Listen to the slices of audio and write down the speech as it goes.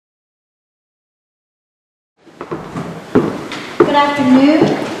Good afternoon.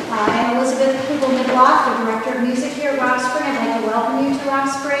 I'm Elizabeth Kugel-Midloff, the Director of Music here at Rock Spring. I'd like to welcome you to Rock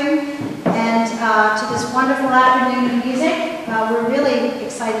Spring and to this wonderful afternoon of music. We're really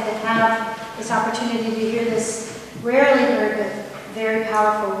excited to have this opportunity to hear this rarely heard but very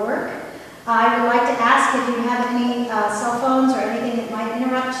powerful work. I would like to ask if you have any cell phones or anything that might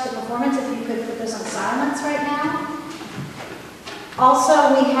interrupt the performance, if you could put those on silence right now.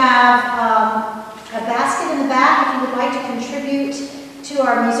 Also, we have a basket in the back if you would like to contribute to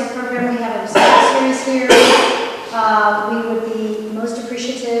our music program. We have a recital series here. We would be most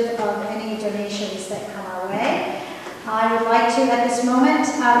appreciative of any donations that come our way. I would like to, at this moment,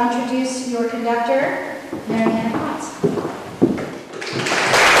 introduce your conductor, Marianne Klontz.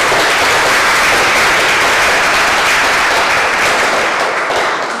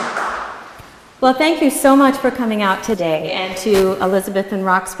 Well, thank you so much for coming out today, and to Elizabeth and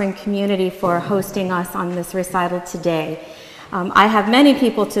Rock Spring community for hosting us on this recital today. I have many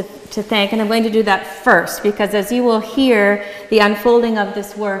people to thank, and I'm going to do that first because, as you will hear, the unfolding of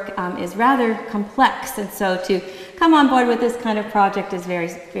this work is rather complex, and so to come on board with this kind of project is very,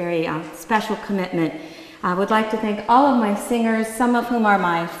 very special commitment. I would like to thank all of my singers, some of whom are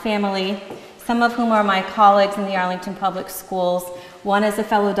my family, some of whom are my colleagues in the Arlington Public Schools. One is a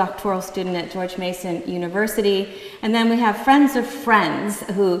fellow doctoral student at George Mason University, and then we have friends of friends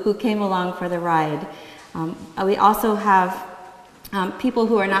who came along for the ride. We also have people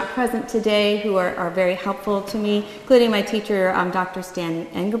who are not present today who are very helpful to me, including my teacher, Dr. Stan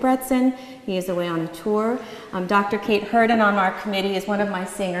Engebretson. He is away on a tour. Dr. Kate Herden on our committee is one of my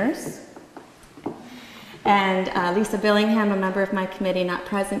singers. And Lisa Billingham, a member of my committee, not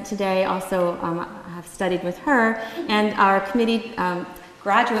present today, also have studied with her. And our committee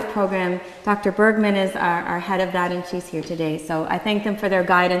graduate program, Dr. Bergman is our head of that, and she's here today. So I thank them for their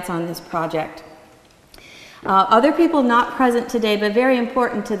guidance on this project. Other people not present today, but very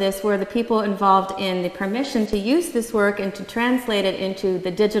important to this, were the people involved in the permission to use this work and to translate it into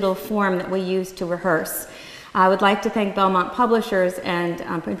the digital form that we use to rehearse. I would like to thank Belmont Publishers and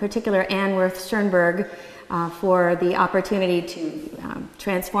in particular Anne Worth Schoenberg for the opportunity to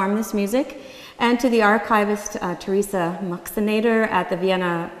transform this music, and to the archivist Teresa Muxenader at the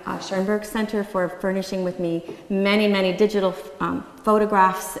Vienna Schoenberg Center for furnishing with me many, many digital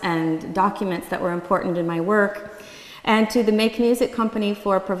photographs and documents that were important in my work, and to the Make Music Company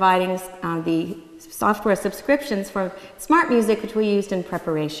for providing the software subscriptions for Smart Music, which we used in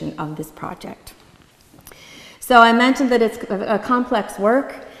preparation of this project. So I mentioned that it's a complex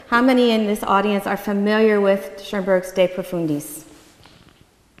work. How many in this audience are familiar with Schoenberg's De Profundis?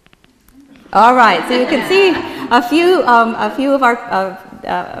 All right, so you can see a few of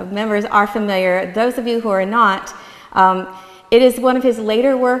our members are familiar. Those of you who are not, it is one of his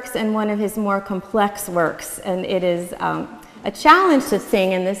later works and one of his more complex works, and it is a challenge to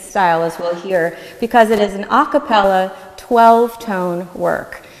sing in this style, as we'll hear, because it is an a cappella 12-tone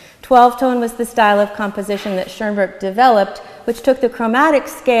work. 12-tone was the style of composition that Schoenberg developed, which took the chromatic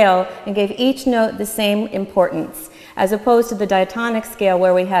scale and gave each note the same importance, as opposed to the diatonic scale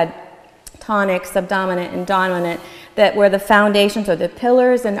where we had tonic, subdominant, and dominant that were the foundations or the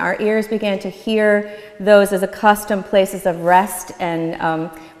pillars, and our ears began to hear those as accustomed places of rest, and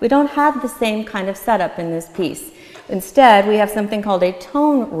we don't have the same kind of setup in this piece. Instead, we have something called a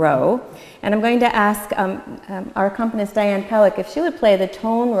tone row, and I'm going to ask our accompanist Diane Pellick if she would play the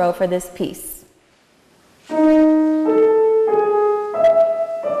tone row for this piece.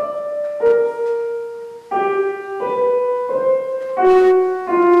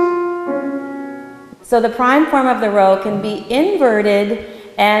 So the prime form of the row can be inverted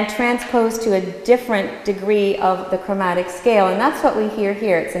and transposed to a different degree of the chromatic scale, and that's what we hear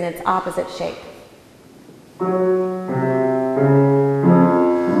here. It's in its opposite shape.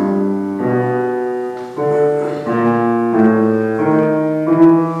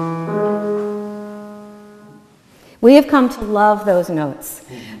 We have come to love those notes,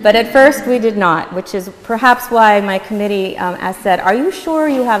 but at first we did not, which is perhaps why my committee has said, are you sure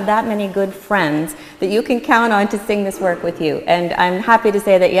you have that many good friends that you can count on to sing this work with you? And I'm happy to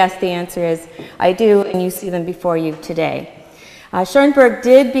say that yes, the answer is I do, and you see them before you today. Schoenberg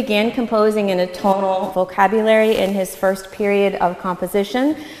did begin composing in a tonal vocabulary in his first period of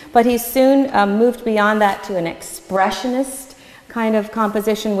composition, but he soon moved beyond that to an expressionist kind of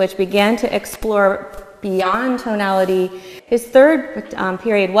composition, which began to explore beyond tonality. His third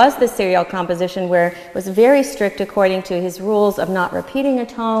period was the serial composition, where it was very strict according to his rules of not repeating a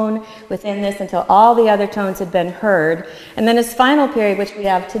tone within this until all the other tones had been heard. And then his final period, which we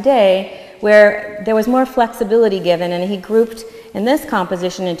have today, where there was more flexibility given, and he grouped in this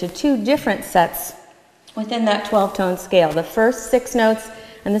composition into two different sets within that 12-tone scale, the first 6 notes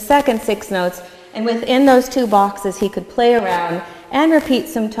and the second 6 notes, and within those 2 boxes he could play around and repeat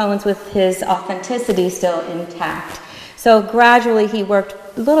some tones with his authenticity still intact. So gradually he worked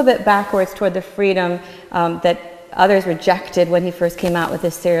a little bit backwards toward the freedom that others rejected when he first came out with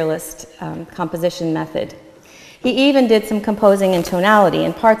his serialist composition method. He even did some composing in tonality,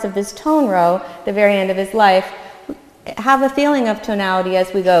 and parts of this tone row, the very end of his life, have a feeling of tonality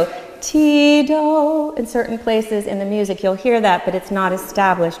as we go ti, do in certain places in the music. You'll hear that, but it's not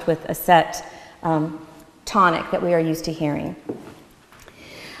established with a set tonic that we are used to hearing.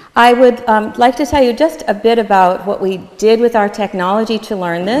 I would like to tell you just a bit about what we did with our technology to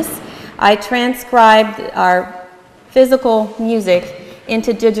learn this. I transcribed our physical music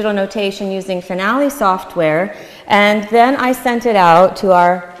into digital notation using Finale software, and then I sent it out to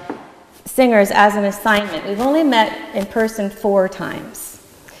our singers as an assignment. We've only met in person 4 times.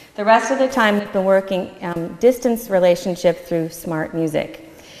 The rest of the time we've been working distance relationship through smart music.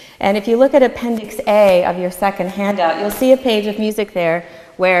 And if you look at Appendix A of your second handout, you'll see a page of music there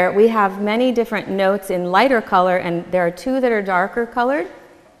where we have many different notes in lighter color, and there are 2 that are darker colored.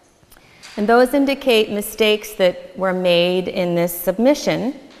 And those indicate mistakes that were made in this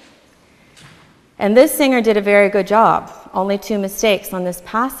submission. And this singer did a very good job. Only 2 mistakes on this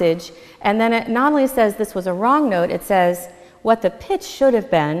passage. And then it not only says this was a wrong note, it says what the pitch should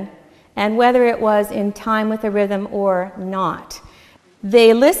have been and whether it was in time with the rhythm or not.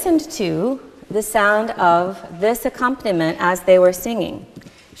 They listened to the sound of this accompaniment as they were singing.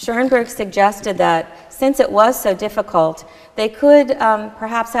 Schoenberg suggested that since it was so difficult, they could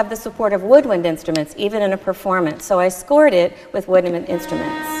perhaps have the support of woodwind instruments, even in a performance. So I scored it with woodwind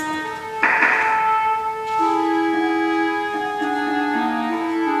instruments.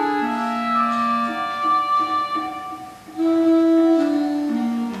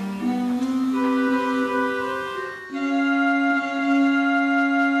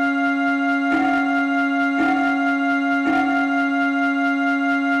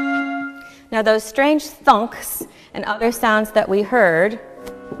 Now those strange thunks and other sounds that we heard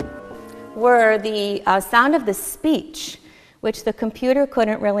were the sound of the speech, which the computer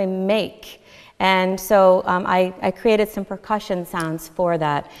couldn't really make. And so I created some percussion sounds for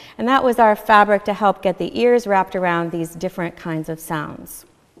that. And that was our fabric to help get the ears wrapped around these different kinds of sounds.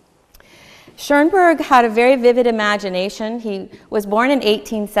 Schoenberg had a very vivid imagination. He was born in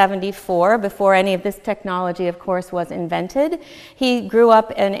 1874, before any of this technology, of course, was invented. He grew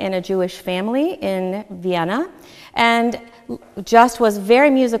up in a Jewish family in Vienna and just was very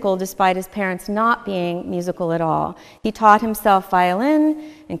musical despite his parents not being musical at all. He taught himself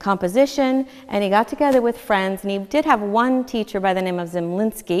violin and composition, and he got together with friends, and he did have one teacher by the name of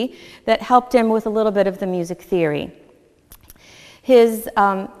Zemlinsky that helped him with a little bit of the music theory. His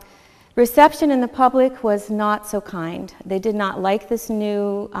reception in the public was not so kind. They did not like this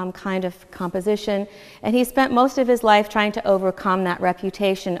new kind of composition, and he spent most of his life trying to overcome that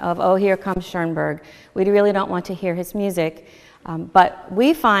reputation of, oh, here comes Schoenberg. We really don't want to hear his music. But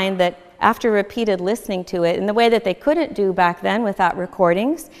we find that after repeated listening to it, in the way that they couldn't do back then without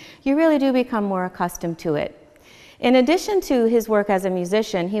recordings, you really do become more accustomed to it. In addition to his work as a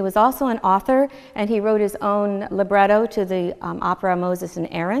musician, he was also an author, and he wrote his own libretto to the opera Moses and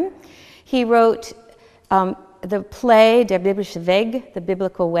Aaron. He wrote the play Der biblische Weg, The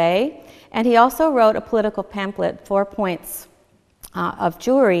Biblical Way, and he also wrote a political pamphlet, 4 Points of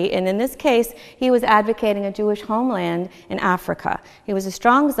Jewry, and in this case, he was advocating a Jewish homeland in Africa. He was a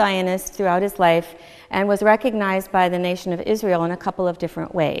strong Zionist throughout his life and was recognized by the nation of Israel in a couple of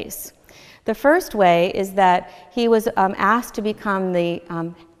different ways. The first way is that he was asked to become the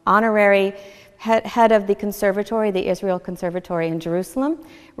honorary head of the conservatory, the Israel Conservatory in Jerusalem,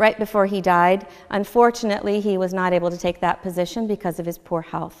 right before he died. Unfortunately, he was not able to take that position because of his poor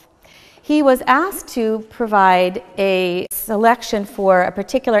health. He was asked to provide a selection for a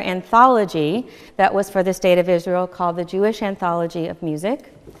particular anthology that was for the State of Israel called the Jewish Anthology of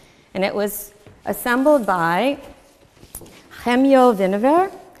Music, and it was assembled by Chemio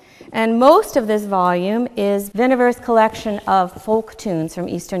Vinever. And most of this volume is Vinever's collection of folk tunes from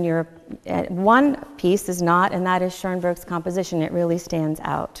Eastern Europe. One piece is not, and that is Schoenberg's composition. It really stands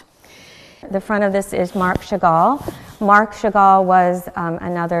out. The front of this is Marc Chagall. Marc Chagall was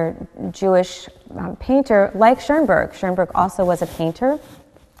another Jewish painter like Schoenberg. Schoenberg also was a painter,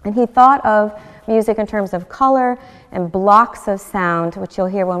 and he thought of music in terms of color and blocks of sound, which you'll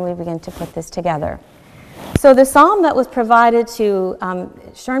hear when we begin to put this together. So the psalm that was provided to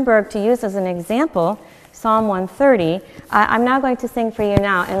Schoenberg to use as an example, Psalm 130, I'm now going to sing for you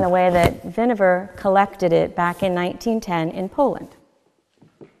now in the way that Vinever collected it back in 1910 in Poland.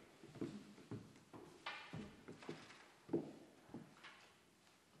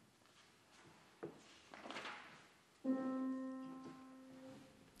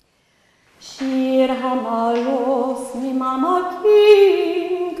 hamalos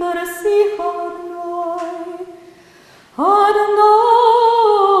mimamakim karasicha Adonai. Adonai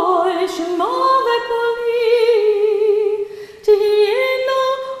shema vekoli tihiyena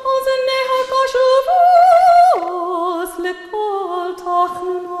ozenecha kashuvos lekol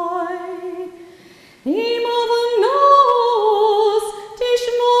tachnunai. Im avonos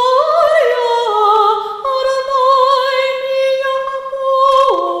tishmoya Adonai mi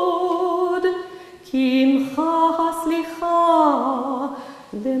Yaakov kimcha haslicha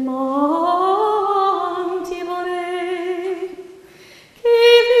leman tivarei.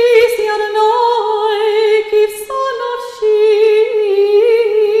 Kivis Adonai kivsa nafshi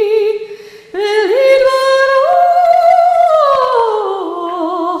velidvaro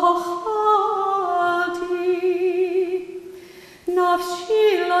nafshi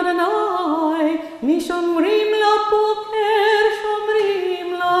Adonai mishomrim laboker shomrim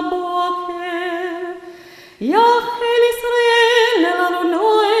laboker Yachel Israel el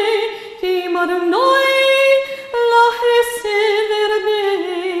Adonai kim Adonai lahesed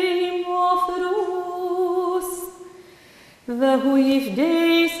verbeim ofrus vehu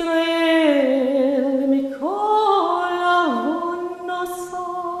yifdei Israel mikol avonosah.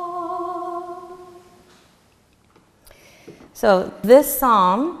 So this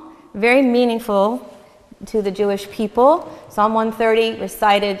psalm, very meaningful to the Jewish people. Psalm 130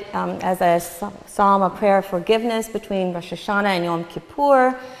 recited as a psalm of prayer of forgiveness between Rosh Hashanah and Yom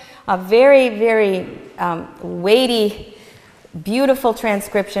Kippur. A very, very weighty, beautiful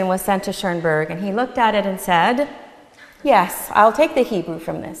transcription was sent to Schoenberg, and he looked at it and said, yes, I'll take the Hebrew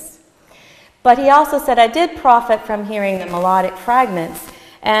from this. But he also said, I did profit from hearing the melodic fragments,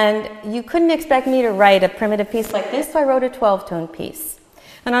 and you couldn't expect me to write a primitive piece like this, so I wrote a 12-tone piece.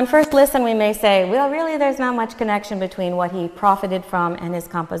 And on first listen, we may say, well, really, there's not much connection between what he profited from and his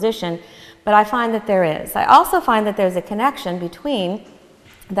composition, but I find that there is. I also find that there's a connection between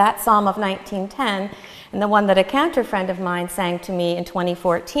that psalm of 1910 and the one that a cantor friend of mine sang to me in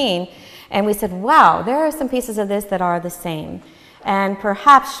 2014, and we said, wow, there are some pieces of this that are the same. And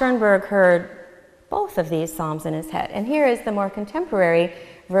perhaps Schoenberg heard both of these psalms in his head. And here is the more contemporary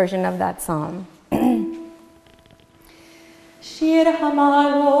version of that psalm. Shir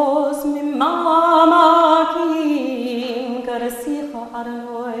hamalos mimamakim karasicha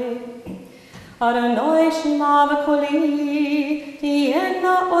Adonai. Adonai shema v'koli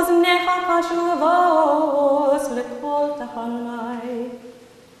tihiyena oznecha kashuvos lekol tachanunai.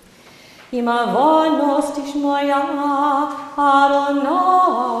 Im avonos tishmoya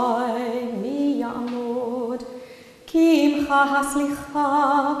Adonai mi ya'amod kimcha haslicha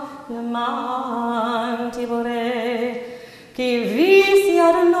leman tivorei. Kivis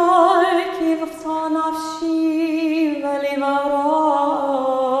Adonai kivsa nafshi velivaro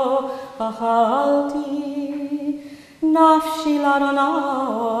achalti nafshi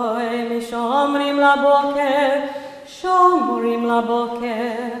l'Adonai mishomrim laboker shomrim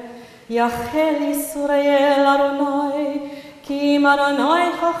laboker Yachel Israel Adonai kim Adonai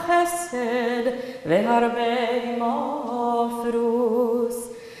chesed veharbe mofrus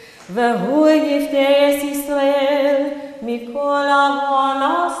vehu yifdes Israel mikol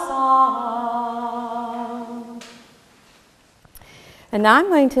avonosah. And now I'm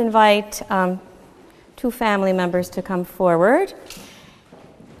going to invite two family members to come forward.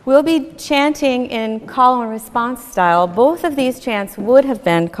 We'll be chanting in call and response style. Both of these chants would have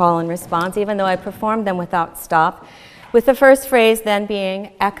been call and response, even though I performed them without stop, with the first phrase then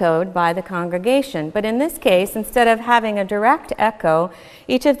being echoed by the congregation. But in this case, instead of having a direct echo,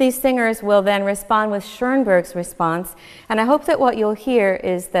 each of these singers will then respond with Schoenberg's response. And I hope that what you'll hear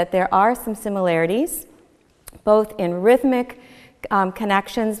is that there are some similarities, both in rhythmic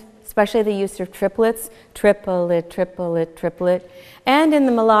connections, especially the use of triplets, triplet, triplet, triplet, and in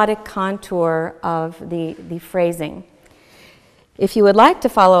the melodic contour of the phrasing. If you would like to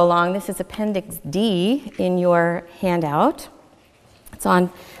follow along, this is Appendix D in your handout. It's on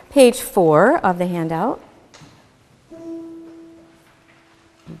page 4 of the handout.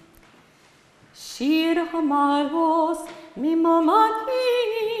 Shir hamalos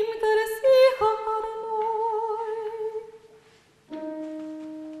mimamakim karasicha Adonai.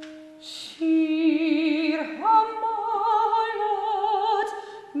 Shir hamalot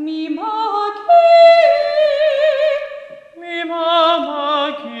mimamakim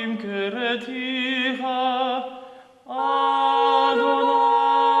kereticha Adonai.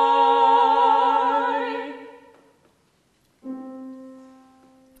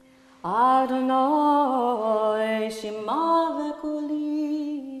 Adonai shema v'koli.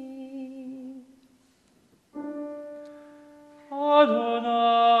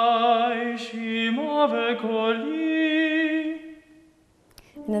 Adonai shema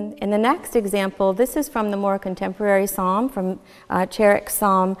In the next example, this is from the more contemporary psalm, from Cherik's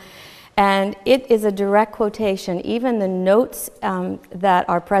psalm, and it is a direct quotation. Even the notes that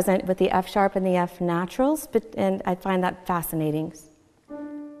are present with the F sharp and the F naturals, and I find that fascinating.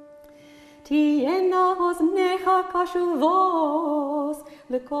 Tienaos necha kashuvos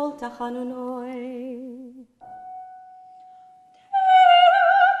lekol tachanunoi.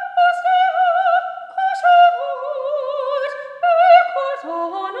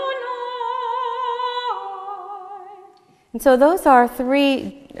 And so those are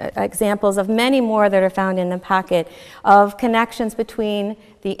three examples of many more that are found in the packet of connections between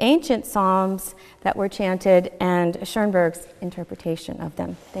the ancient psalms that were chanted and Schoenberg's interpretation of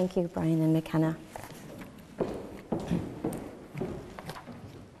them. Thank you, Brian and McKenna.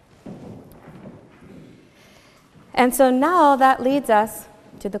 And so now that leads us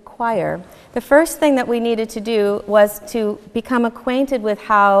to the choir. The first thing that we needed to do was to become acquainted with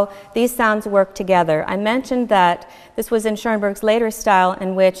how these sounds work together. I mentioned that this was in Schoenberg's later style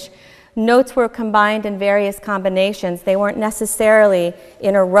in which notes were combined in various combinations. They weren't necessarily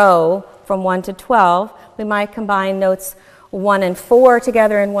in a row from 1 to 12. We might combine notes 1 and 4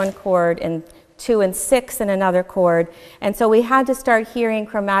 together in one chord and 2 and 6 in another chord. And so we had to start hearing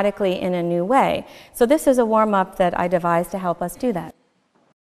chromatically in a new way. So this is a warm-up that I devised to help us do that.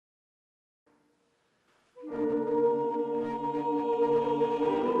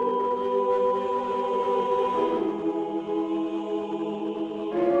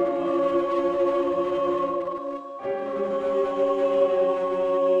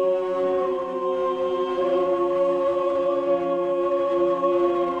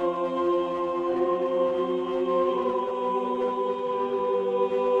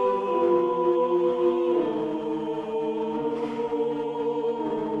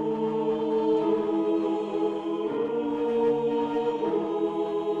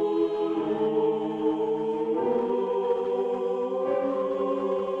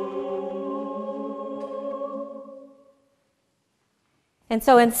 And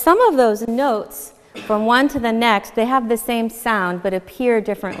so in some of those notes, from one to the next, they have the same sound but appear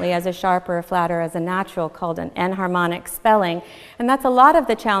differently as a sharp or a flat or as a natural, called an enharmonic spelling. And that's a lot of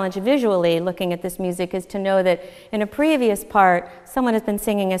the challenge visually looking at this music, is to know that in a previous part, someone has been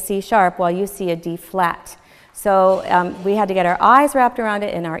singing a C sharp while you see a D flat. So we had to get our eyes wrapped around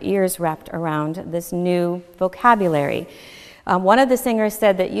it and our ears wrapped around this new vocabulary. One of the singers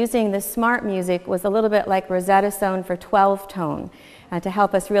said that using the smart music was a little bit like Rosetta Stone for 12 tone. To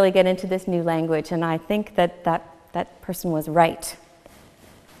help us really get into this new language, and I think that that person was right.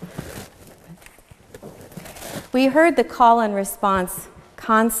 We heard the call and response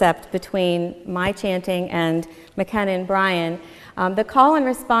concept between my chanting and McKenna and Brian. The call and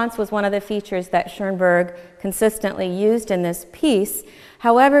response was one of the features that Schoenberg consistently used in this piece.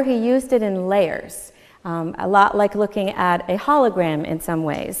 However, he used it in layers. A lot like looking at a hologram in some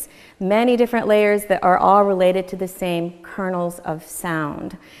ways. Many different layers that are all related to the same kernels of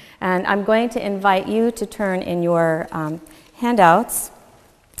sound. And I'm going to invite you to turn in your handouts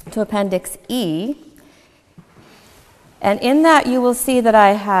to Appendix E. And in that you will see that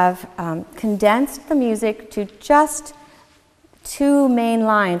I have condensed the music to just 2 main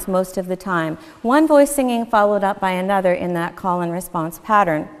lines most of the time. One voice singing followed up by another in that call and response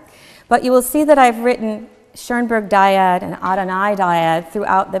pattern. But you will see that I've written Schoenberg dyad and Adonai dyad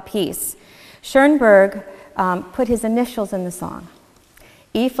throughout the piece. Schoenberg put his initials in the song.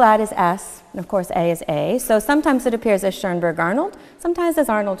 E flat is S, and of course A is A. So sometimes it appears as Schoenberg Arnold, sometimes as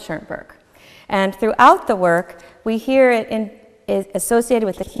Arnold Schoenberg. And throughout the work, we hear it is associated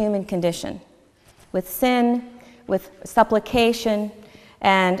with the human condition, with sin, with supplication,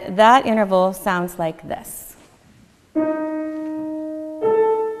 and that interval sounds like this.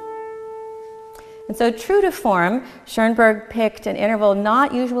 And so true to form, Schoenberg picked an interval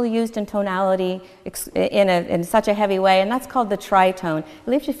not usually used in tonality in such a heavy way, and that's called the tritone. It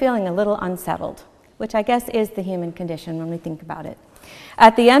leaves you feeling a little unsettled, which I guess is the human condition when we think about it.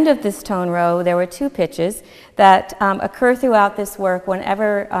 At the end of this tone row, there were 2 pitches that occur throughout this work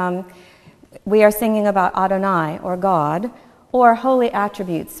whenever we are singing about Adonai, or God, or holy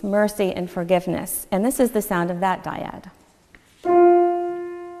attributes, mercy and forgiveness. And this is the sound of that dyad.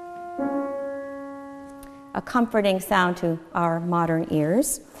 A comforting sound to our modern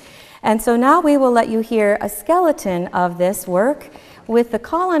ears. And so now we will let you hear a skeleton of this work with the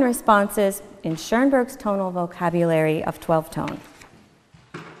call and responses in Schoenberg's tonal vocabulary of 12 tone.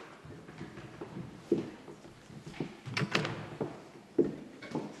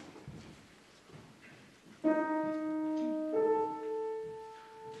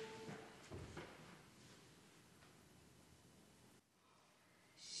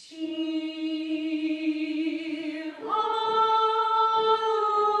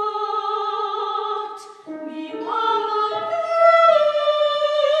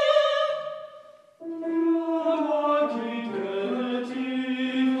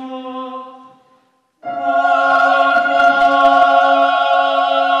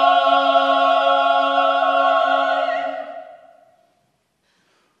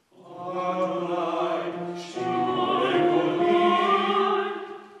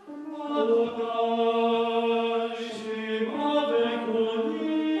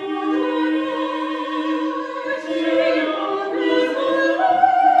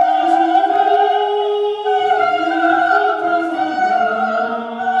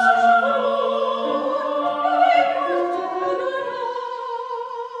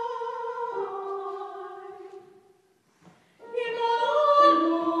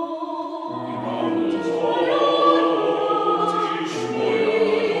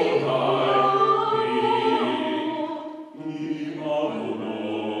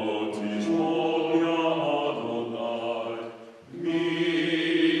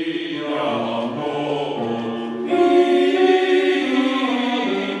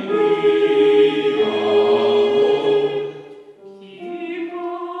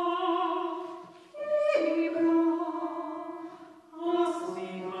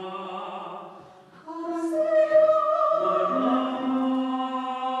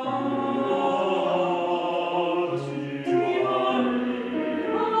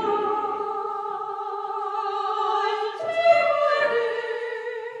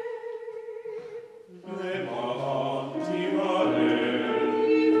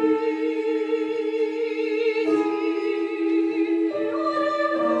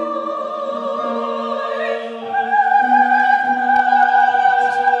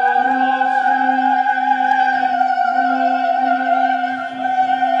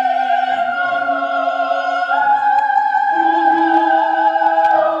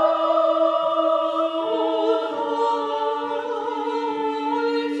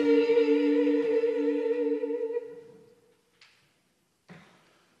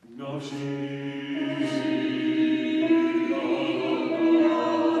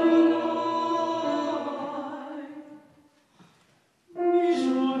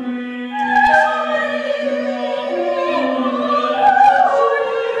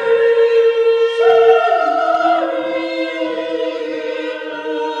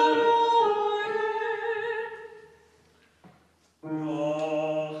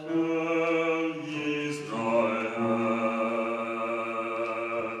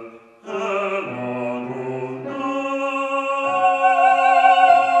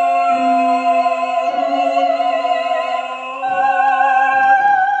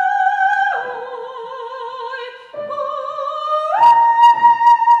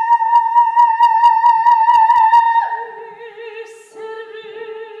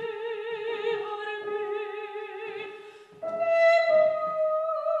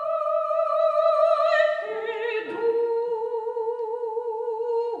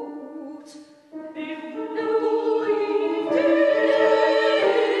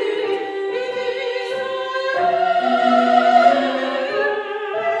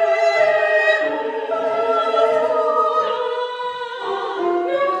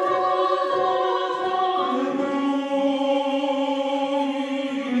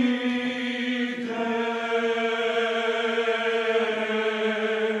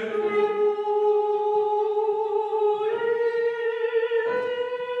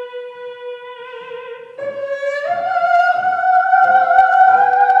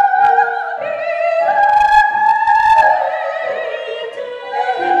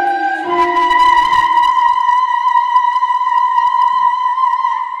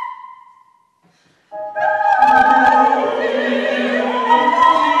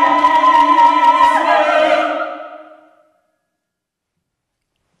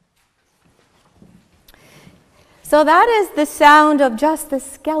 So that is the sound of just the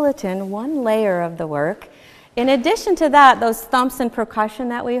skeleton, one layer of the work. In addition to that, those thumps and percussion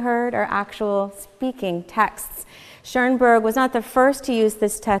that we heard are actual speaking texts. Schoenberg was not the first to use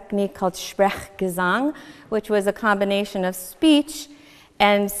this technique called Sprechgesang, which was a combination of speech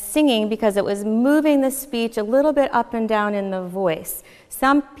and singing because it was moving the speech a little bit up and down in the voice.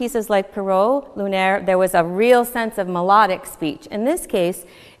 Some pieces like Perrault, Lunaire, there was a real sense of melodic speech. In this case,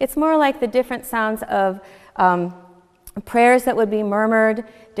 it's more like the different sounds of prayers that would be murmured,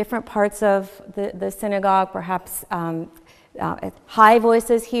 different parts of the synagogue, perhaps high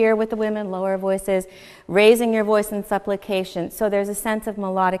voices here with the women, lower voices, raising your voice in supplication. So there's a sense of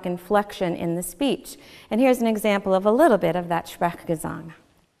melodic inflection in the speech. And here's an example of a little bit of that Sprechgesang.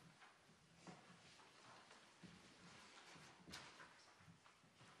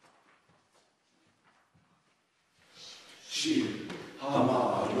 Shir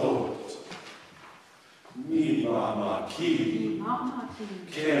Hamarot Mi Mama Ki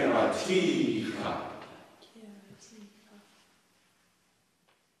Keratiha.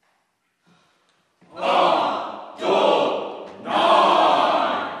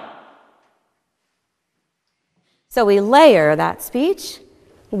 So we layer that speech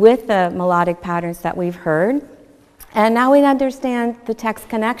with the melodic patterns that we've heard. And now we understand the text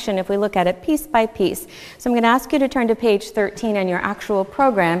connection if we look at it piece by piece. So I'm going to ask you to turn to page 13 in your actual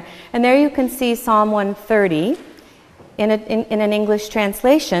program. And there you can see Psalm 130 in an English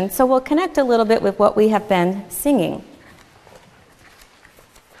translation. So we'll connect a little bit with what we have been singing.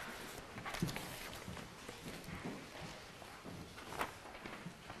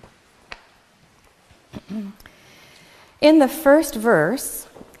 In the first verse,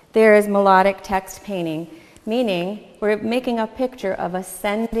 there is melodic text painting, meaning we're making a picture of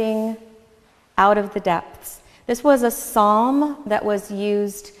ascending out of the depths. This was a psalm that was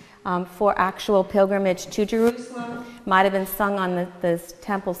used for actual pilgrimage to Jerusalem. Might have been sung on the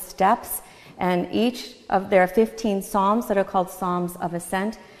temple steps, and each of there are 15 psalms that are called Psalms of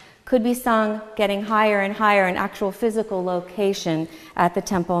Ascent, could be sung getting higher and higher in actual physical location at the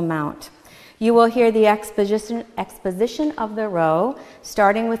Temple Mount. You will hear the exposition of the row,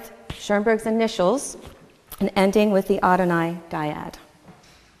 starting with Schoenberg's initials and ending with the Adonai dyad.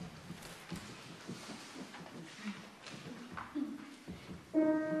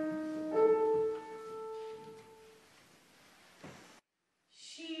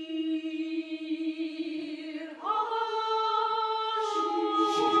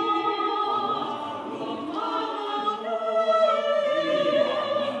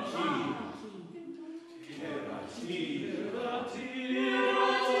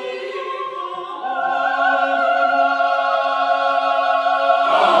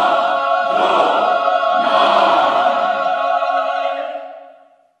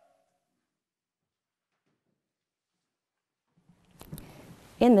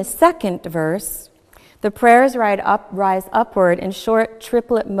 In the second verse, the prayers rise upward in short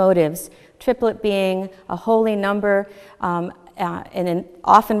triplet motives, triplet being a holy number and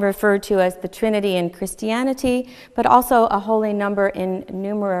often referred to as the Trinity in Christianity, but also a holy number in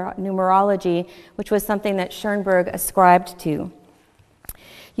numerology, which was something that Schoenberg ascribed to.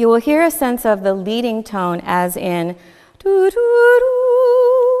 You will hear a sense of the leading tone as in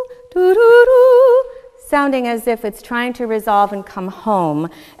doo-doo-doo, doo-doo-doo, sounding as if it's trying to resolve and come home,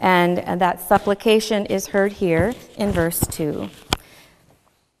 and that supplication is heard here in verse 2.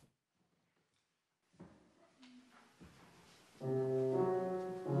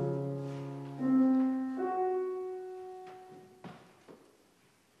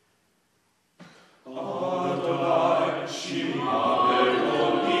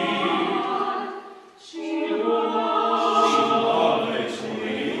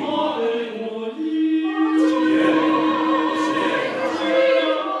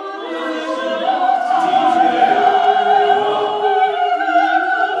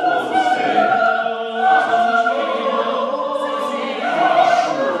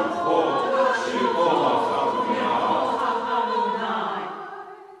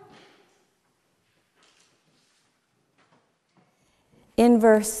 In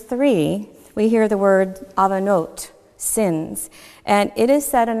verse 3, we hear the word avanot, sins, and it is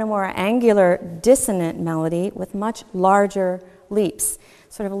said in a more angular, dissonant melody with much larger leaps,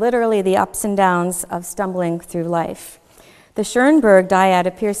 sort of literally the ups and downs of stumbling through life. The Schoenberg dyad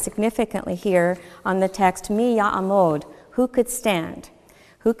appears significantly here on the text, Mi ya'amod, who could stand?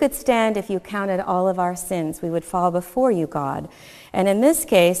 Who could stand if you counted all of our sins? We would fall before you, God. And in this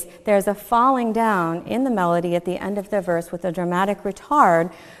case, there's a falling down in the melody at the end of the verse with a dramatic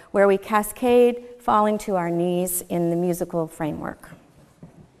retard where we cascade falling to our knees in the musical framework.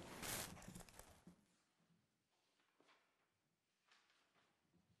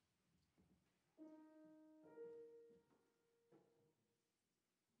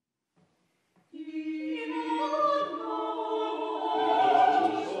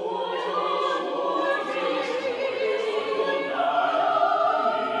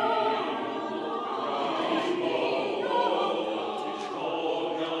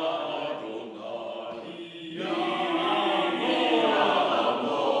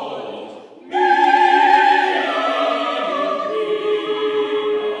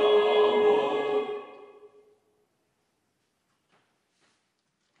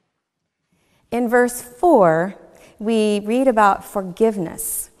 In verse 4, we read about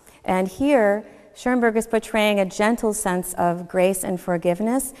forgiveness. And here, Schoenberg is portraying a gentle sense of grace and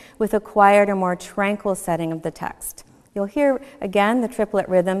forgiveness with a quieter, more tranquil setting of the text. You'll hear, again, the triplet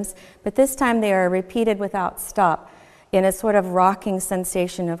rhythms, but this time they are repeated without stop in a sort of rocking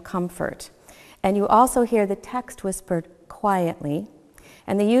sensation of comfort. And you also hear the text whispered quietly,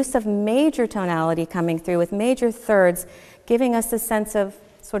 and the use of major tonality coming through with major thirds, giving us a sense of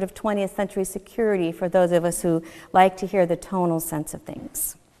sort of 20th century security for those of us who like to hear the tonal sense of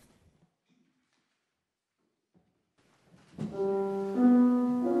things.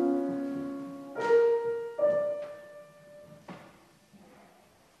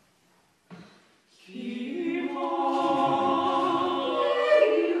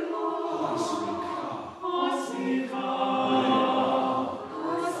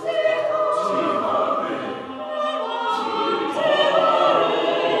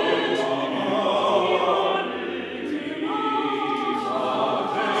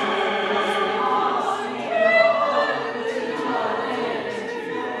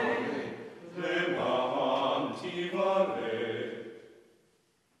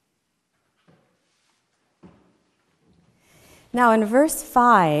 Now in verse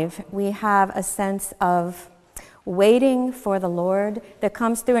 5, we have a sense of waiting for the Lord that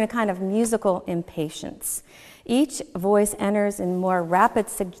comes through in a kind of musical impatience. Each voice enters in more rapid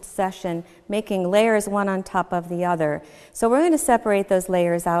succession, making layers one on top of the other. So we're going to separate those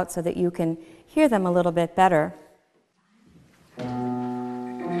layers out so that you can hear them a little bit better.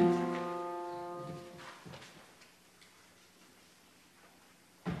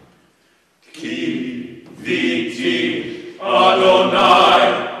 Ki viti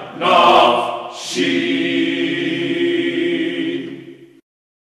Adonai nafshi.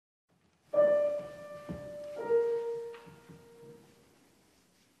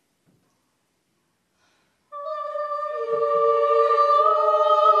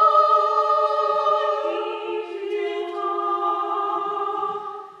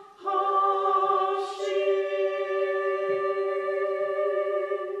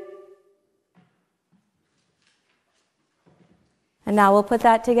 And now we'll put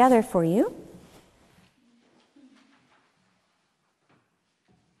that together for you.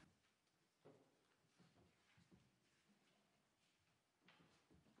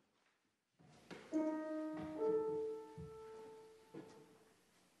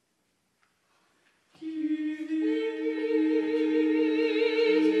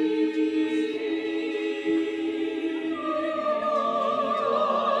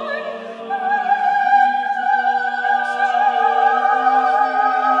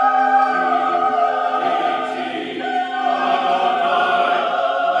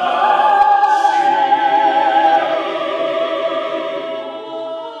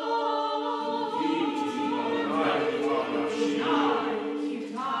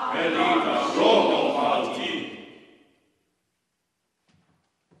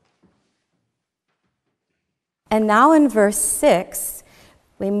 And now in verse 6,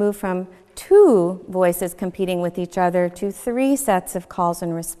 we move from 2 voices competing with each other to 3 sets of calls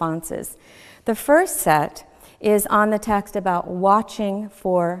and responses. The first set is on the text about watching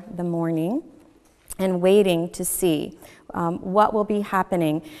for the morning and waiting to see what will be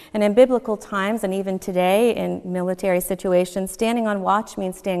happening. And in biblical times, and even today in military situations, standing on watch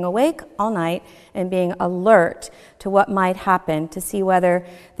means staying awake all night and being alert to what might happen, to see whether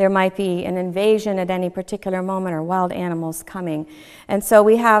there might be an invasion at any particular moment or wild animals coming. And so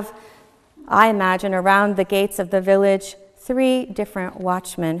we have, I imagine, around the gates of the village, 3 different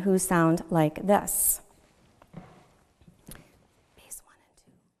watchmen who sound like this. Bass 1 and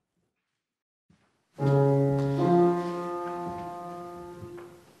 2.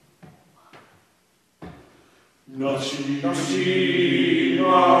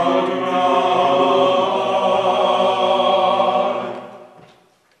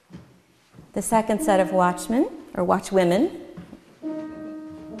 The second set of watchmen, or watchwomen.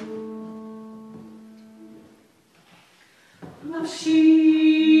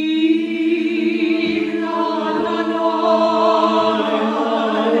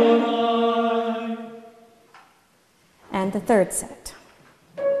 And the third set.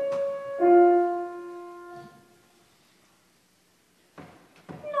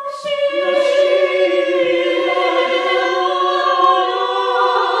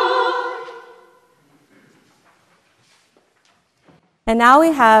 And now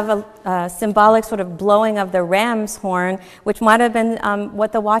we have a symbolic sort of blowing of the ram's horn, which might have been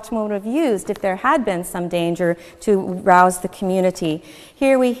what the watchman would have used if there had been some danger to rouse the community.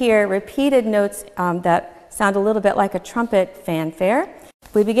 Here we hear repeated notes that sound a little bit like a trumpet fanfare.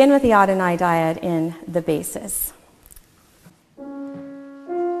 We begin with the Adonai dyad in the basses.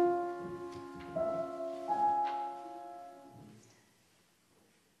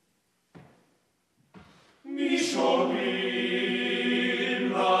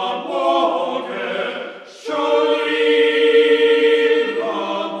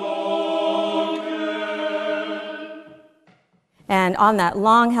 And on that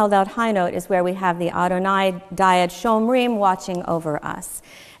long held out high note is where we have the Adonai dyad Shomrim watching over us.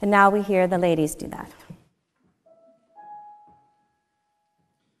 And now we hear the ladies do that.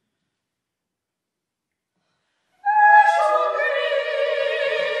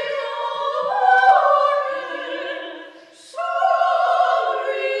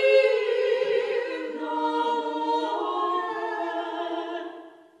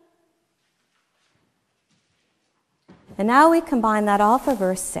 And now we combine that all for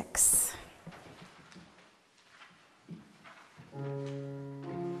verse 6.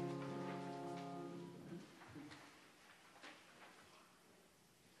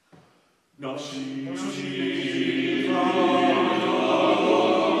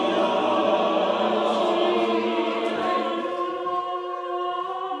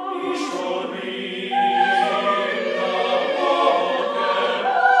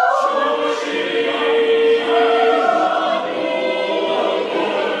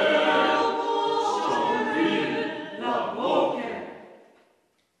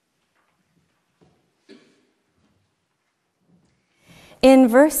 In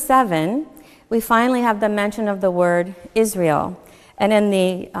verse 7, we finally have the mention of the word Israel. And in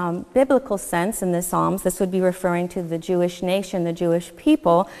the biblical sense, in the Psalms, this would be referring to the Jewish nation, the Jewish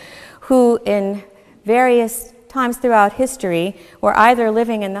people, who in various times throughout history were either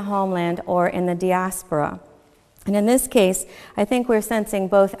living in the homeland or in the diaspora. And in this case, I think we're sensing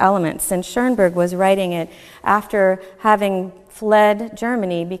both elements. And Schoenberg was writing it after having fled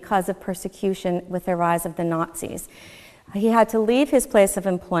Germany because of persecution with the rise of the Nazis. He had to leave his place of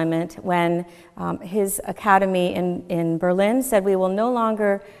employment when his academy in Berlin said, we will no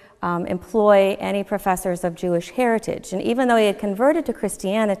longer employ any professors of Jewish heritage. And even though he had converted to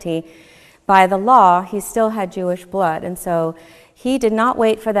Christianity, by the law, he still had Jewish blood. And so he did not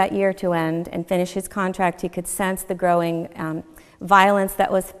wait for that year to end and finish his contract. He could sense the growing violence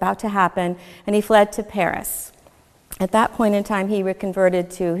that was about to happen, and he fled to Paris. At that point in time, he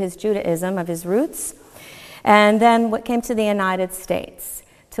reconverted to his Judaism of his roots. And then what came to the United States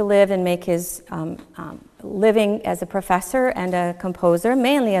to live and make his living as a professor and a composer,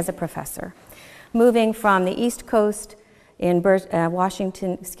 mainly as a professor, moving from the East Coast in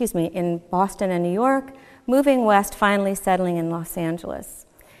in Boston and New York, moving west, finally settling in Los Angeles.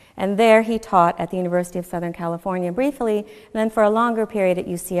 And there he taught at the University of Southern California briefly, and then for a longer period at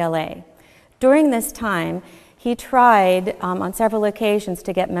UCLA. During this time, he tried on several occasions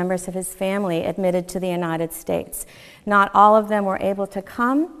to get members of his family admitted to the United States. Not all of them were able to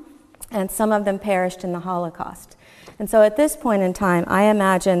come, and some of them perished in the Holocaust. And so at this point in time, I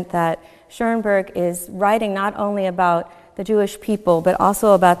imagine that Schoenberg is writing not only about the Jewish people, but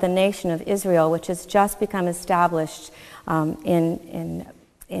also about the nation of Israel, which has just become established in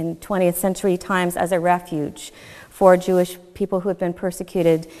 20th century times as a refuge for Jewish people who have been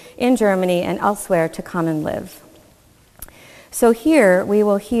persecuted in Germany and elsewhere to come and live. So here we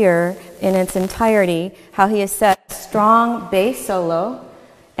will hear in its entirety how he has set a strong bass solo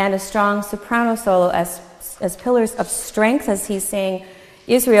and a strong soprano solo as pillars of strength as he's saying,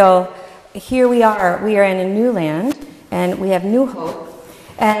 Israel, here we are in a new land and we have new hope.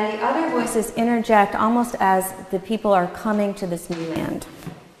 And the other voices interject almost as the people are coming to this new land.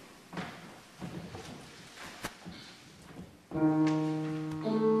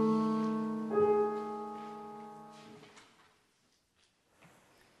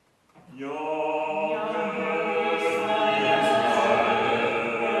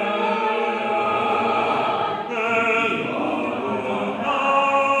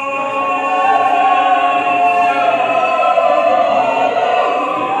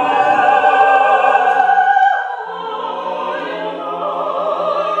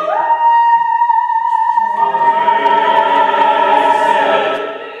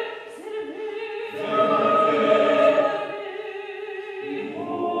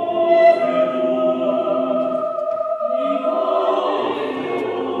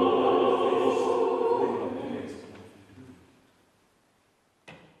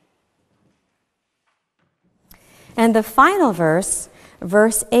 And the final verse,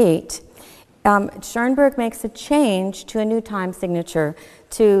 verse 8, Schoenberg makes a change to a new time signature,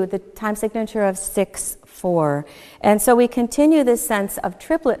 to the time signature of 6/4. And so we continue this sense of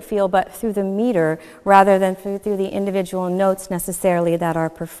triplet feel, but through the meter rather than through the individual notes necessarily that are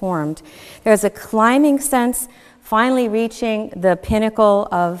performed. There's a climbing sense, finally reaching the pinnacle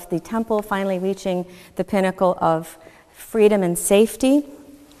of the temple, finally reaching the pinnacle of freedom and safety.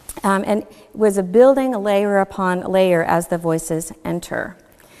 And was a building layer upon layer as the voices enter.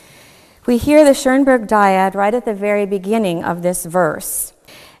 We hear the Schoenberg dyad right at the very beginning of this verse.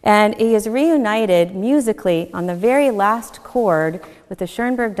 And he is reunited musically on the very last chord with the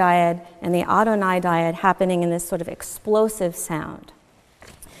Schoenberg dyad and the Adonai dyad happening in this sort of explosive sound.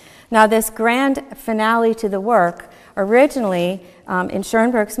 Now, this grand finale to the work originally, in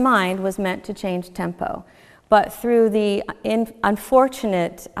Schoenberg's mind, was meant to change tempo. But through the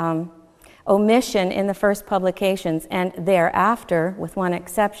unfortunate omission in the first publications and thereafter, with one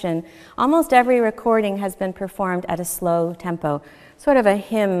exception, almost every recording has been performed at a slow tempo, sort of a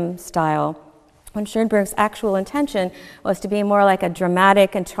hymn style, when Schoenberg's actual intention was to be more like a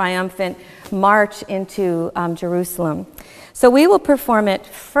dramatic and triumphant march into Jerusalem. So we will perform it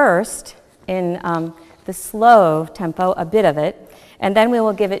first in the slow tempo, a bit of it, and then we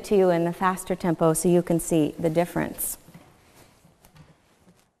will give it to you in the faster tempo so you can see the difference.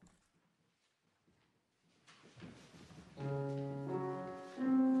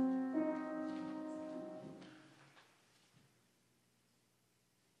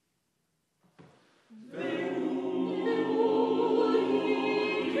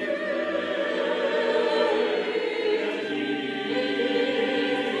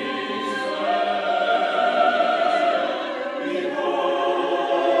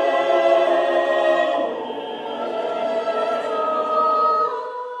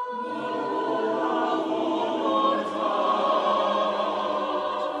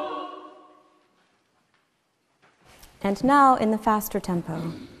 And now in the faster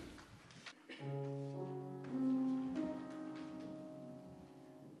tempo.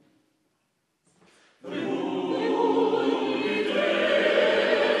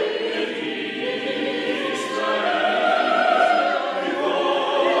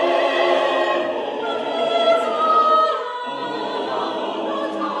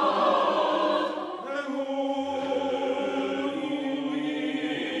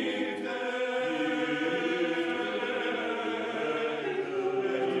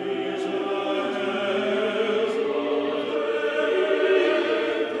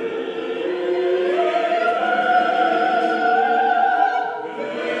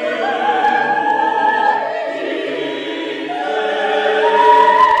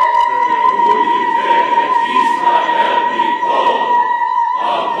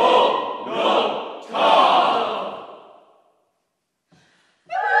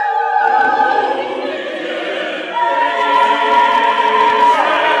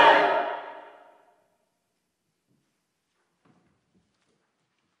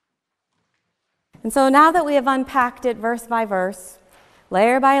 And so now that we have unpacked it verse by verse,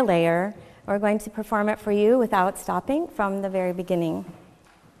 layer by layer, we're going to perform it for you without stopping from the very beginning.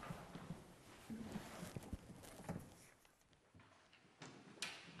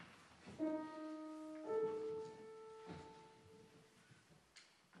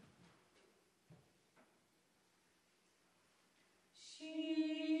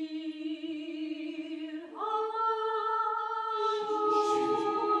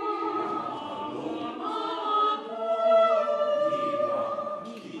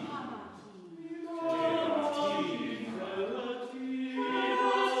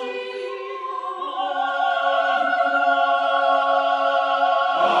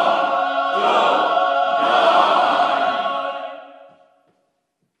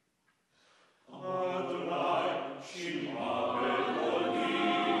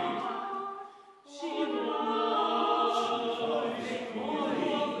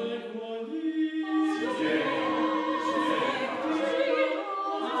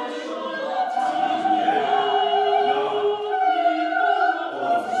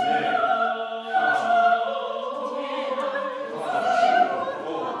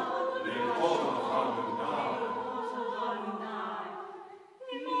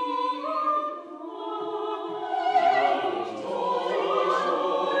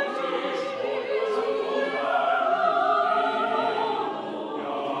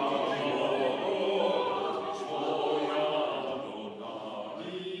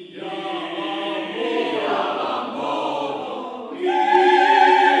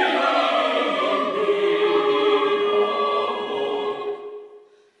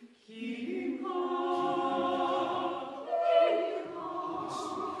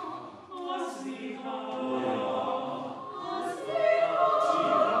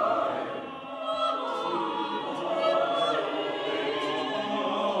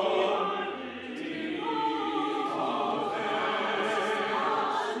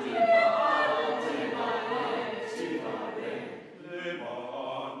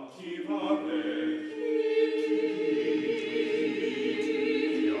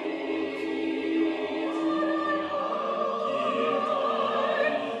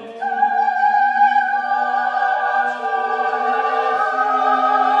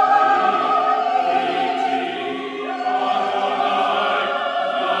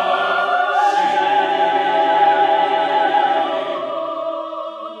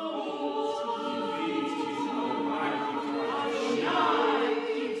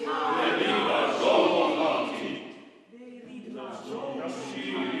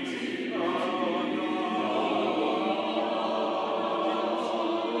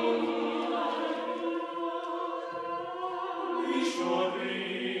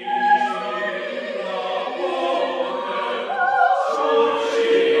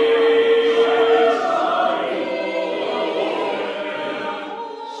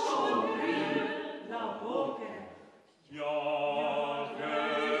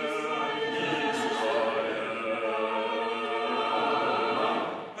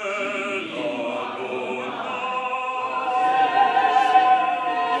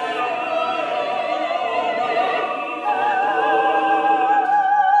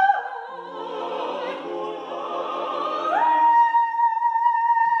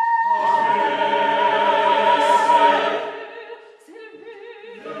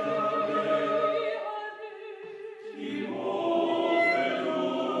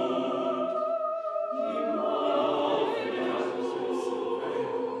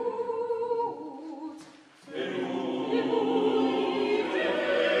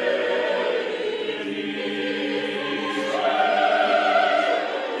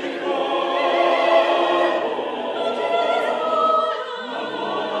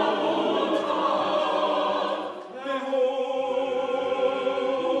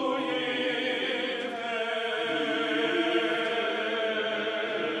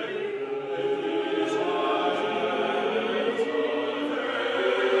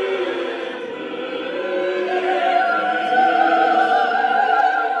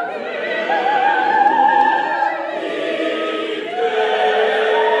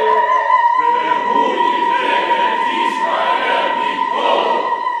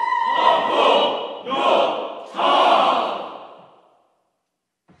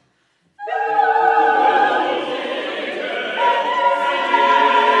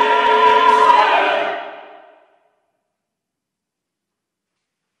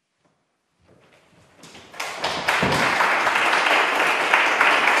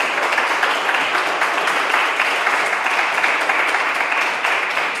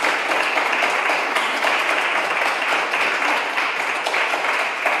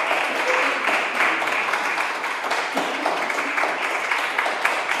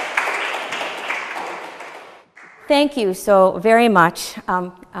 Thank you so very much.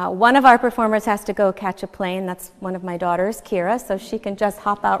 One of our performers has to go catch a plane. That's one of my daughters, Kira, so she can just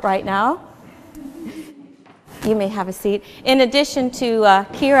hop out right now. You may have a seat. In addition to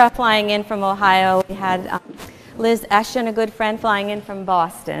Kira flying in from Ohio, we had Liz Eschen, a good friend, flying in from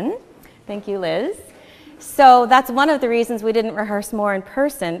Boston. Thank you, Liz. So that's one of the reasons we didn't rehearse more in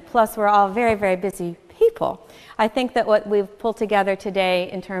person, plus we're all very, very busy people. I think that what we've pulled together today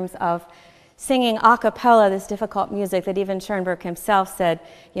in terms of singing a cappella, this difficult music that even Schoenberg himself said,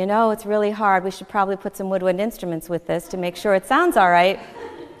 you know, it's really hard, we should probably put some woodwind instruments with this to make sure it sounds all right.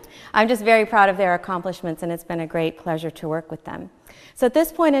 I'm just very proud of their accomplishments, and it's been a great pleasure to work with them. So at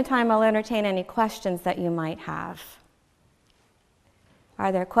this point in time, I'll entertain any questions that you might have.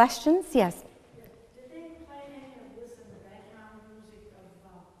 Are there questions? Yes? Did they play any of this in the background music of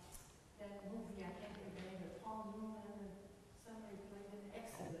that movie, I can't think of the name, of Paul Newman and somebody playing in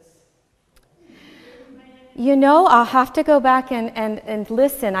Exodus? You know, I'll have to go back and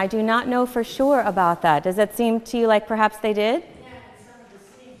listen. I do not know for sure about that. Does it seem to you like perhaps they did?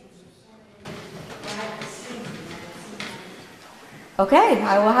 Okay,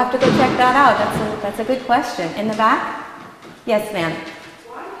 I will have to go check that out. That's a good question. In the back? Yes, ma'am.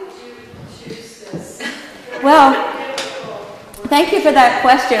 Why did you choose this? Well, thank you for that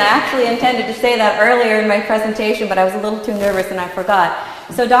question. I actually intended to say that earlier in my presentation, but I was a little too nervous and I forgot.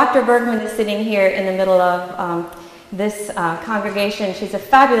 So Dr. Bergman is sitting here in the middle of this congregation. She's a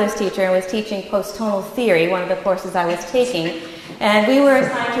fabulous teacher and was teaching post-tonal theory, one of the courses I was taking. And we were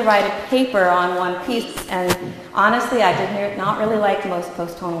assigned to write a paper on one piece, and honestly, I did not really like most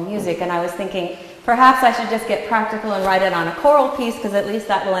post-tonal music, and I was thinking, perhaps I should just get practical and write it on a choral piece, because at least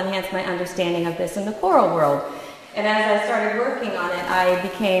that will enhance my understanding of this in the choral world. And as I started working on it, I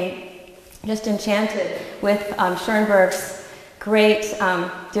became just enchanted with Schoenberg's great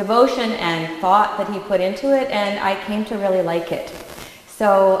devotion and thought that he put into it, and I came to really like it.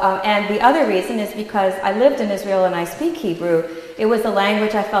 So, and the other reason is because I lived in Israel and I speak Hebrew. It was a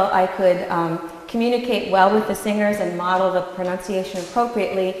language I felt I could communicate well with the singers and model the pronunciation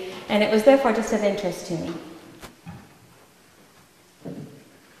appropriately, and it was therefore just of interest to me.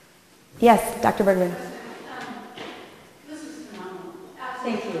 Yes, Dr. Bergman. This is phenomenal.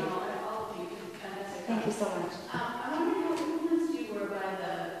 Thank you. All of you. Fantastic. Thank you so much. I wonder how influenced you were by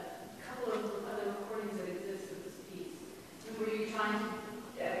the couple of other recordings that exist of this piece. And were you trying to,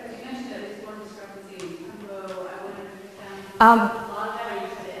 because you mentioned that there's one discrepancy in tempo, I wonder if you found a lot of that, or you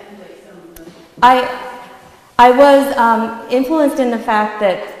tried to emulate some of them? I was influenced in the fact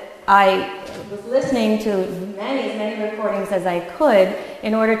that I was listening to as many recordings as I could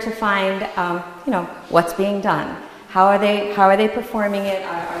in order to find, you know, what's being done. How are they performing it?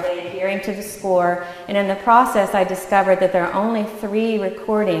 Are they adhering to the score? And in the process, I discovered that there are only 3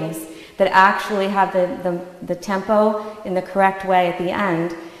 recordings that actually have the tempo in the correct way at the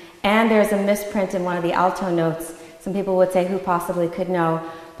end. And there's a misprint in one of the alto notes. Some people would say, who possibly could know?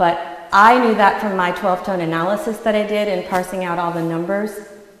 But I knew that from my 12-tone analysis that I did in parsing out all the numbers.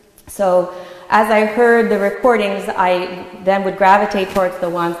 So as I heard the recordings, I then would gravitate towards the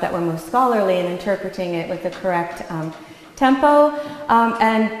ones that were most scholarly in interpreting it with the correct tempo.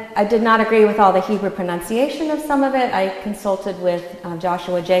 And I did not agree with all the Hebrew pronunciation of some of it. I consulted with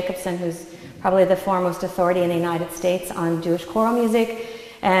Joshua Jacobson, who's probably the foremost authority in the United States on Jewish choral music.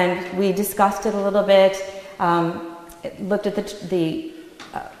 And we discussed it a little bit, looked at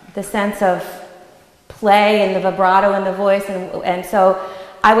the sense of play and the vibrato in the voice. And so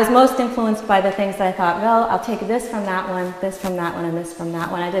I was most influenced by the things that I thought, well, I'll take this from that one, this from that one, and this from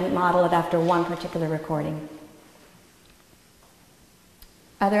that one. I didn't model it after one particular recording.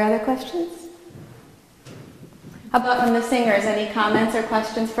 Are there other questions? How about from the singers? Any comments or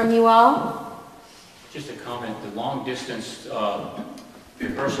questions from you all? Just a comment. The long distance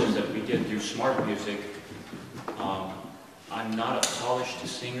rehearsals that we did through Smart Music, I'm not a polished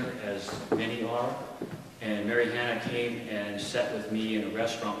singer as many are. And Mary Hannah came and sat with me in a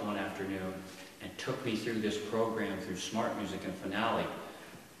restaurant one afternoon and took me through this program through Smart Music and Finale.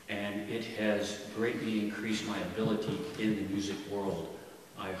 And it has greatly increased my ability in the music world.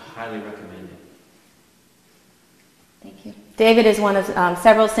 I highly recommend it. Thank you. David is one of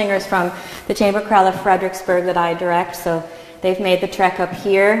several singers from the Chamber Chorale of Fredericksburg that I direct, so they've made the trek up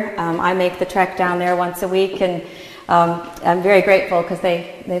here. I make the trek down there once a week, and I'm very grateful because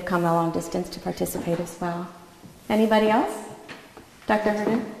they've come a long distance to participate as well. Anybody else? Dr.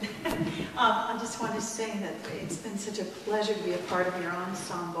 Herden? I just want to say that it's been such a pleasure to be a part of your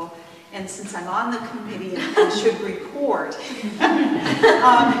ensemble. And since I'm on the committee and should report,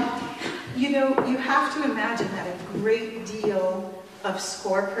 you know, you have to imagine that a great deal of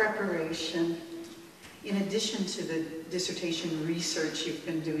score preparation in addition to the dissertation research you've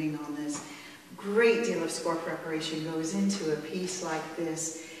been doing on this, great deal of score preparation goes into a piece like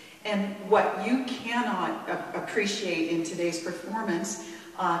this. And what you cannot appreciate in today's performance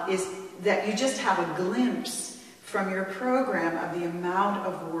is that you just have a glimpse from your program of the amount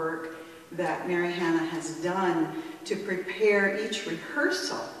of work that Mary Hannah has done to prepare each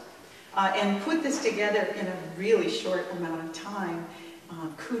rehearsal and put this together in a really short amount of time.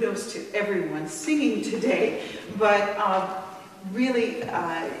 Kudos to everyone singing today, but really,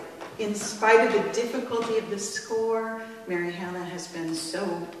 in spite of the difficulty of the score, Mary Hannah has been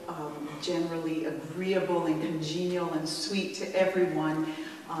so generally agreeable and congenial and sweet to everyone,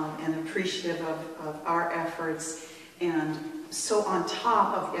 and appreciative of our efforts, and so on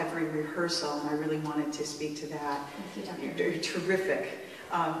top of every rehearsal, and I really wanted to speak to that. Thank you, You're terrific.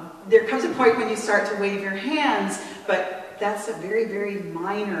 There comes a point when you start to wave your hands, but that's a very, very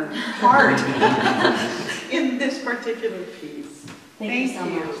minor part in this particular piece. Thank you so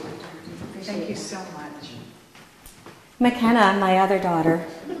much. Thank you so much. McKenna, my other daughter.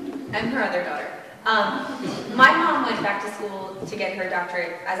 I'm her other daughter. My mom went back to school to get her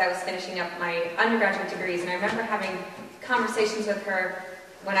doctorate as I was finishing up my undergraduate degrees, and I remember having conversations with her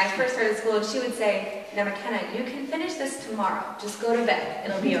when I first started school, and she would say, "Now, McKenna, you can finish this tomorrow. Just go to bed.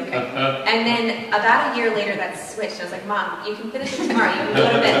 It'll be okay." And then about a year later, that switched. I was like, "Mom, you can finish it tomorrow. You can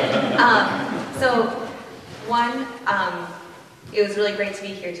go to bed." It was really great to be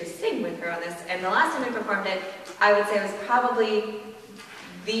here to sing with her on this. And the last time I performed it, I would say was probably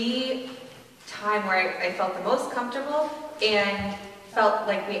the time where I felt the most comfortable and felt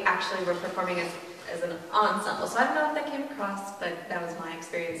like we actually were performing as an ensemble. So I don't know if that came across, but that was my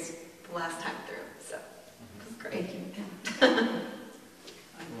experience the last time through. So it was great. Thank you.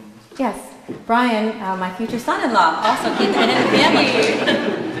 Yes, Brian, my future son-in-law, also keeping it in the family.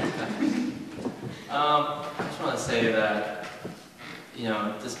 I just want to say that, you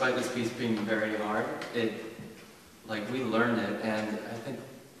know, despite this piece being very hard, we learned it, and I think,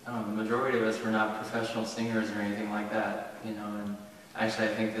 I don't know, the majority of us were not professional singers or anything like that, you know, and actually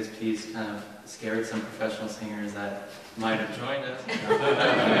I think this piece kind of scared some professional singers that might have joined us.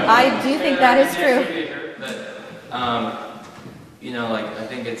 I do think that is true. But, you know, I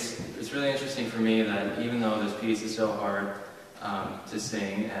think it's really interesting for me that even though this piece is so hard to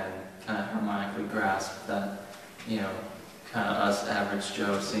sing and kind of harmonically grasp, that, you know, kind of us average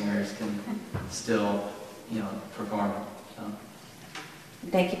Joe singers can still, you know, perform. So.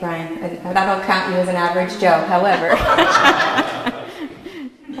 Thank you, Brian. I don't count you as an average Joe, however.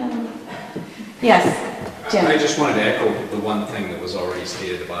 Yes, Jim. I just wanted to echo the one thing that was already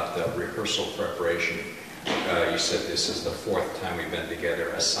stated about the rehearsal preparation. You said this is the fourth time we've been together,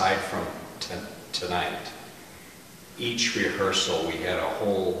 aside from tonight. Each rehearsal, we had a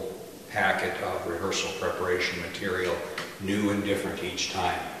whole packet of rehearsal preparation material, new and different each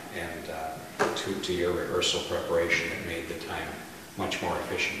time. And to your rehearsal preparation, it made the time much more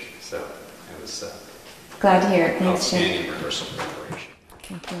efficient. So it was glad to hear it. Thanks, outstanding Jim. rehearsal preparation.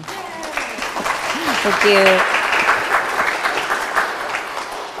 Thank you. Thank you.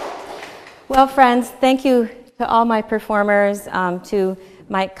 Well, friends, thank you to all my performers, to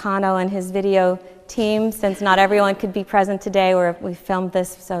Mike Cano and his video team, since not everyone could be present today, or we filmed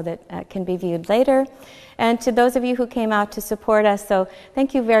this so that it can be viewed later. And to those of you who came out to support us, so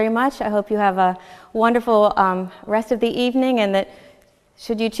thank you very much. I hope you have a wonderful rest of the evening, and that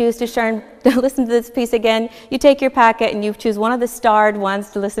should you choose to listen to this piece again, you take your packet and you choose one of the starred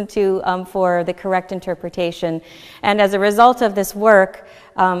ones to listen to for the correct interpretation. And as a result of this work,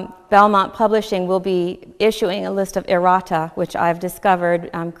 Belmont Publishing will be issuing a list of errata, which I've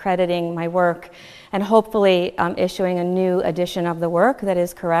discovered, crediting my work, and hopefully issuing a new edition of the work that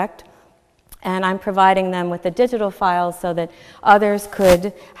is correct. And I'm providing them with the digital files so that others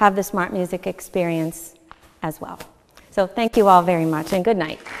could have the smart music experience as well. So thank you all very much, and good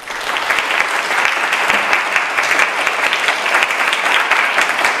night.